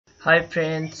Hi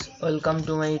friends, welcome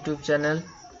to my YouTube channel.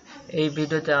 এই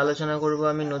ভিডিওতে আলোচনা করব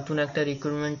আমি নতুন একটা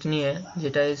রিক্রুটমেন্ট নিয়ে,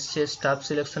 যেটা এসছে স্টাফ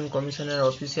সিলেকশন কমিশনের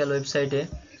অফিসিয়াল ওয়েবসাইটে।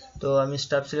 তো আমি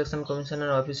স্টাফ সিলেকশন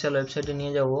কমিশনের অফিসিয়াল ওয়েবসাইটে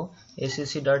নিয়ে যাব,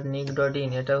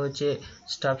 sec.nic.in। এটা হচ্ছে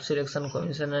স্টাফ সিলেকশন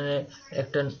কমিশনের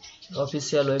একটা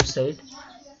অফিসিয়াল ওয়েবসাইট।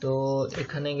 তো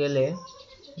এখানে গেলে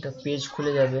একটা পেজ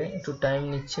খুলে যাবে, একটু টাইম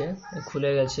নিচ্ছে,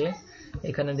 খুলে গেছে।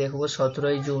 এখানে দেখবো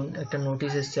 17ই জুন একটা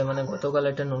নোটিশ এসছে, মানে গতকাল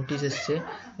একটা নোটিশ এসছে।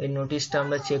 এই নোটিশটা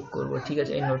আমরা চেক করব, ঠিক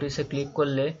আছে। এই নোটিশে ক্লিক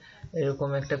করলে এরকম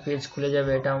একটা পেজ খুলে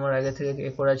যাবে। এটা আমার আগে থেকে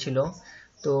করা ছিল।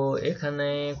 তো এখানে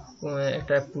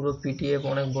একটা পুরো পিডিএফ,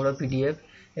 অনেক বড় পিডিএফ।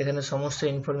 এখানে সমস্ত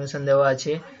ইনফরমেশন দেওয়া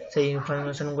আছে। সেই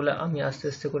ইনফরমেশনগুলো আমি আস্তে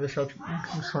আস্তে করে সব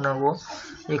শোনাবো।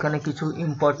 এখানে কিছু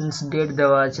ইম্পর্টেন্স ডেট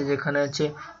দেওয়া আছে, যেখানে আছে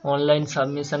অনলাইন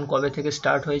সাবমিশন কবে থেকে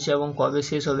স্টার্ট হয়েছে এবং কবে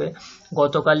শেষ হবে।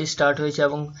 গতকালই স্টার্ট হয়েছে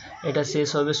এবং এটা শেষ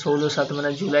হবে 16/7, মানে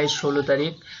জুলাই 16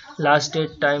 তারিখ। Last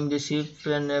date time receive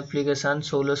an application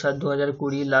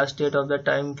 16/7/2020। Last date of the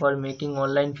time for making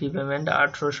online fee payment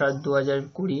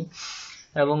 18/7/2020।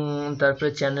 এবং তারপরে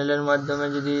চ্যানেলের মাধ্যমে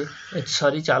যদি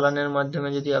চালানের মাধ্যমে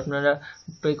যদি আপনারা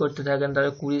পে করতে থাকেন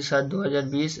তাহলে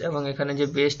 20/7/2020। এবং এখানে যে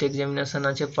বেস্ট এক্সামিনেশান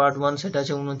আছে পার্ট 1, সেটা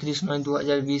আছে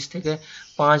 29/9/2020 থেকে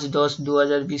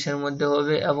 5/10/2020 মধ্যে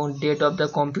হবে। এবং date of the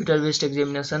computer based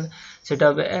examination সেটা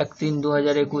হবে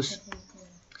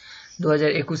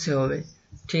 1/3/2021 হবে,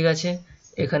 ঠিক আছে।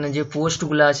 এখানে যে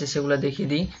পোস্টগুলো আছে সেগুলো দেখিয়ে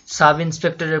দিই। সাব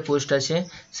ইন্সপেক্টরের পোস্ট আছে,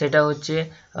 সেটা হচ্ছে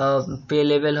পে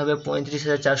লেভেল হবে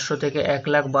 35,400 থেকে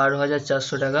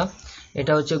 1,12,400 টাকা।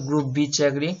 এটা হচ্ছে গ্রুপ বি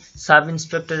চাকরি। সাব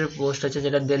ইন্সপেক্টরের পোস্ট আছে,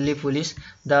 যেটা Delhi police.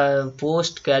 The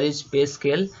post caries pay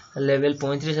scale level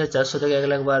 35,400 থেকে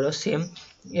 1,12,000, সেম,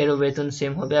 এরও বেতন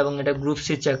সেম হবে। এবং এটা গ্রুপ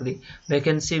সি চাকরি।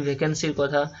 ভ্যাকেন্সির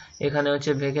কথা এখানে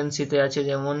হচ্ছে, ভ্যাকেন্সিতে আছে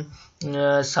যেমন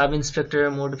সাব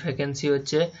ইন্সপেক্টরের মোট ভ্যাকেন্সি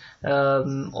হচ্ছে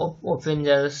ওপেন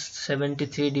যারা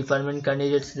 73 ডিপার্টমেন্ট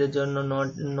ক্যান্ডিডেটসদের জন্য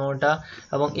 9টা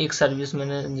এবং এক্স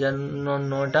সার্ভিসম্যানের জন্য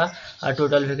 9টা, আর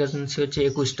টোটাল ভ্যাকেন্সি হচ্ছে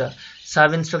 21টা। সাব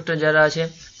ইন্সপেক্টর যারা আছে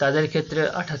তাদের ক্ষেত্রে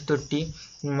 78টি,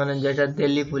 মানে যেটা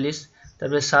দিল্লি পুলিশ।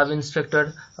 তারপরে sub inspector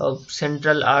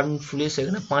central armed police,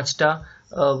 এখানে 5টা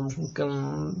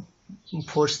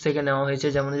ফোর্স থেকে নেওয়া হয়েছে,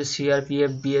 যেমন হচ্ছে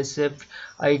CRPF, BSF,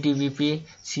 ITBP,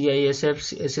 CISF,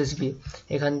 SSB।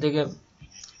 এখান থেকে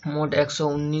মোট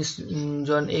 119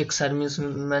 জন এক্স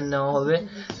সার্ভিসম্যান নেওয়া হবে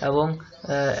এবং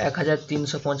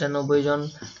 1395 জন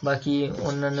বাকি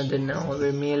অন্যান্যদের নেওয়া হবে,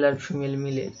 মেল আর ফিমেল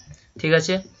মিলে, ঠিক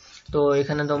আছে। তো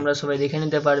এখানে তোমরা সবাই দেখে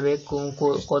নিতে পারবে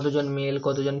কতজন মেল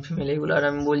কতজন ফিমেল, এগুলো আর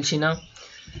আমি বলছি না।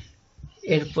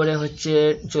 এরপরে হচ্ছে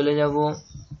চলে যাব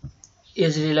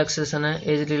এজ রিল্যাক্সেশনে।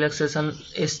 এজ রিল্যাক্সেশন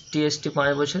ST/ST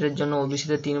 5 বছরের জন্য,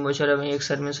 OBCতে 3 বছর এবং এক্স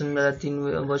সার্ভিসম্যান দ্বারা 3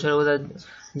 বছর, ওদের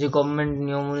যে গভর্নমেন্ট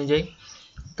নিয়ম অনুযায়ী।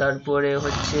 তারপরে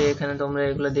হচ্ছে এখানে তোমরা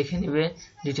এগুলো দেখে নিবে,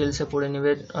 ডিটেলসে পড়ে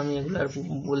নিবে। আমি এগুলো আর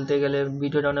বলতে গেলে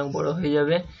ভিডিওটা অনেক বড় হয়ে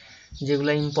যাবে।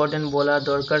 যেগুলো ইম্পর্টেন্ট বলা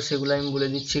দরকার সেগুলো আমি বলে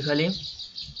দিচ্ছি খালি,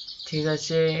 ঠিক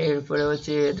আছে। এরপরে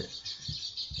হচ্ছে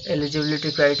এলিজিবিলিটি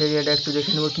ক্রাইটেরিয়াটা একটু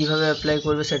দেখে নেবো, কীভাবে অ্যাপ্লাই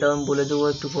করবে সেটাও আমি বলে দেবো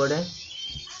একটু পরে।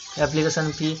 অ্যাপ্লিকেশান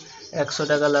ফি 100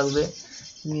 টাকা লাগবে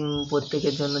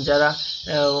প্রত্যেকের জন্য। যারা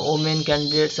women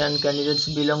candidates and candidates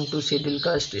belong to schedule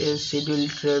caste, schedule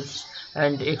tribes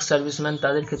and ex serviceman,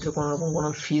 তাদের ক্ষেত্রে কোনো রকম কোনো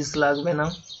ফিস লাগবে না,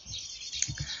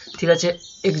 ঠিক আছে।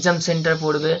 এক্সাম সেন্টার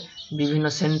পড়বে বিভিন্ন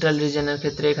সেন্ট্রাল রিজনের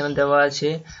ক্ষেত্রে, এখানে দেওয়া আছে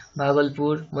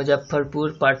ভাগলপুর, মুজফ্ফরপুর,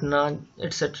 পাটনা,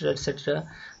 এটসেট্রা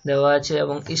দেওয়া আছে।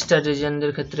 এবং ইস্টার্ন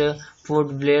রিজনদের ক্ষেত্রে পোর্ট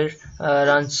ব্লেয়ার,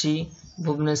 রাঁচি,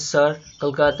 ভুবনেশ্বর,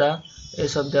 কলকাতা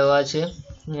এসব দেওয়া আছে,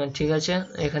 ঠিক আছে।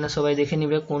 এখানে সবাই দেখে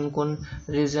নিবে কোন কোন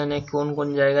রিজনে কোন কোন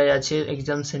জায়গায় আছে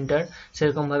এক্সাম সেন্টার,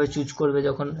 সেরকমভাবে চুজ করবে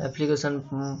যখন অ্যাপ্লিকেশান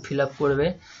ফিল আপ করবে।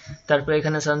 তারপরে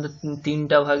এখানে সাধারণত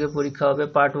 3টা ভাগে পরীক্ষা হবে।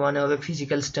 পার্ট 1-এ হবে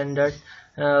ফিজিক্যাল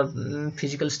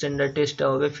স্ট্যান্ডার্ড টেস্টটা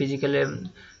হবে ফিজিক্যালে।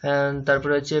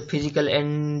 তারপরে হচ্ছে ফিজিক্যাল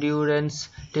এন্ডিউরেন্স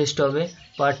টেস্ট হবে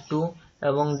পার্ট 2,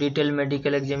 এবং ডিটেল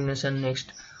মেডিকেল এক্সামিনেশান নেক্সট।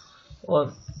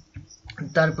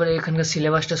 তারপরে এখানকার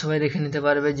সিলেবাসটা সবাই দেখে নিতে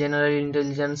পারবে। জেনারেল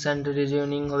ইন্টেলিজেন্স অ্যান্ড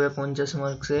রিজনিং হবে 50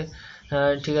 মার্কসে,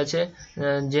 ঠিক আছে।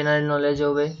 জেনারেল নলেজ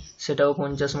হবে, সেটাও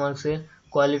 50 মার্কসের।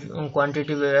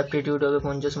 কোয়ান্টিটিভ অ্যাপটিটিউড হবে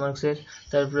 50 মার্কসের।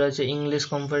 তারপরে আছে ইংলিশ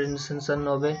কম্প্রিহেনশন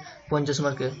হবে 50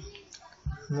 মার্কের।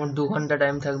 মোট 2 ঘন্টা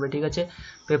টাইম থাকবে, ঠিক আছে।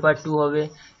 পেপার 2 হবে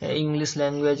ইংলিশ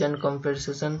ল্যাঙ্গুয়েজ অ্যান্ড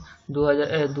কনভারসেশন,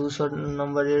 200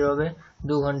 নম্বরের হবে,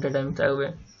 2 ঘন্টা টাইম থাকবে,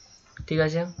 ঠিক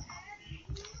আছে।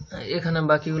 এখানে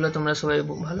বাকিগুলো তোমরা সবাই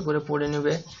ভালো করে পড়ে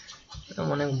নেবে,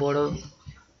 অনেক বড়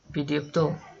PDF তো।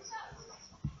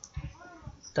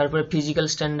 তারপরে ফিজিক্যাল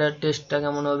স্ট্যান্ডার্ড টেস্টটা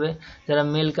কেমন হবে, যারা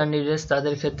মেল ক্যান্ডিডেটস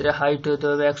তাদের ক্ষেত্রে হাইট হতে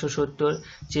হবে 170,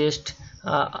 চেস্ট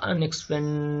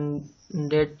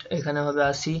আনএক্সপেন্ডেড এখানে হবে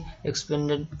 80,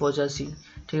 এক্সপেন্ডেড 85,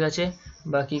 ঠিক আছে।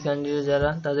 বাকি ক্যান্ডিডেট যারা,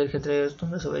 তাদের ক্ষেত্রে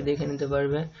তোমরা সবাই দেখে নিতে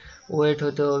পারবে। ওয়েট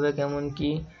হতে হবে কেমন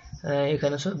কি,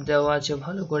 এখানে সব দেওয়া আছে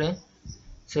ভালো করে,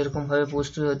 সেরকমভাবে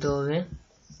প্রস্তুত হতে হবে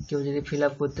কেউ যদি ফিল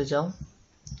আপ করতে চাও।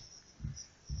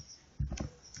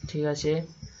 ঠিক আছে,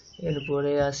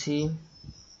 এরপরে আসি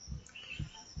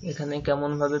এখানে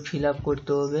কেমনভাবে ফিল আপ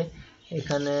করতে হবে।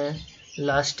 এখানে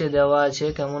লাস্টে দেওয়া আছে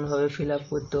কেমনভাবে ফিল আপ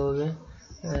করতে হবে,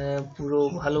 পুরো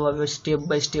ভালোভাবে স্টেপ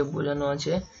বাই স্টেপ বোঝানো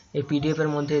আছে। এই পিডিএফ এর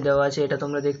মধ্যেই দেওয়া আছে, এটা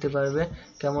তোমরা দেখতে পারবে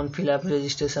কেমন ফিল আপ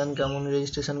রেজিস্ট্রেশন, কেমন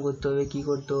রেজিস্ট্রেশন করতে হবে, কি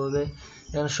করতে হবে,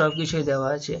 এখানে সব কিছুই দেওয়া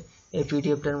আছে এই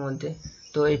পিডিএফটার মধ্যে।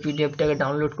 তো এই পিডিএফটাকে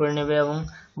ডাউনলোড করে নেবে এবং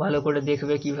ভালো করে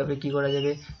দেখবে কিভাবে কি করা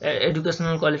যাবে।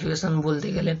 এডুকেশনাল কোয়ালিফিকেশন বলতে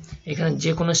গেলে এখানে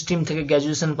যে কোনো স্ট্রিম থেকে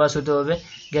গ্র্যাজুয়েশন পাস হতে হবে,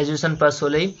 গ্র্যাজুয়েশন পাস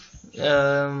হলেই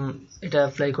এটা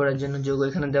অ্যাপ্লাই করার জন্য যোগ্য,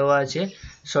 এখানে দেওয়া আছে,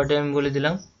 শর্টে আমি বলে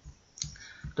দিলাম।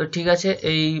 তো ঠিক আছে,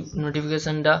 এই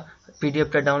নোটিফিকেশনটা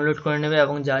পিডিএফটা ডাউনলোড করে নেবে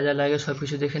এবং যা যা লাগে সব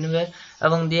কিছু দেখে নেবে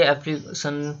এবং দিয়ে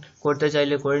অ্যাপ্লিকেশন করতে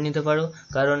চাইলে করে নিতে পারো,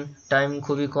 কারণ টাইম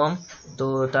খুবই কম। তো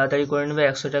তাড়াতাড়ি করে নেবে,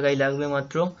 100 টাকাই লাগবে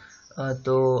মাত্র।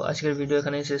 তো আজকের ভিডিও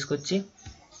এখানেই শেষ করছি।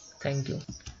 Thank you.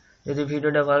 যদি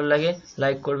ভিডিওটা ভালো লাগে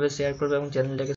লাইক করবে, শেয়ার করবে এবং চ্যানেলটাকে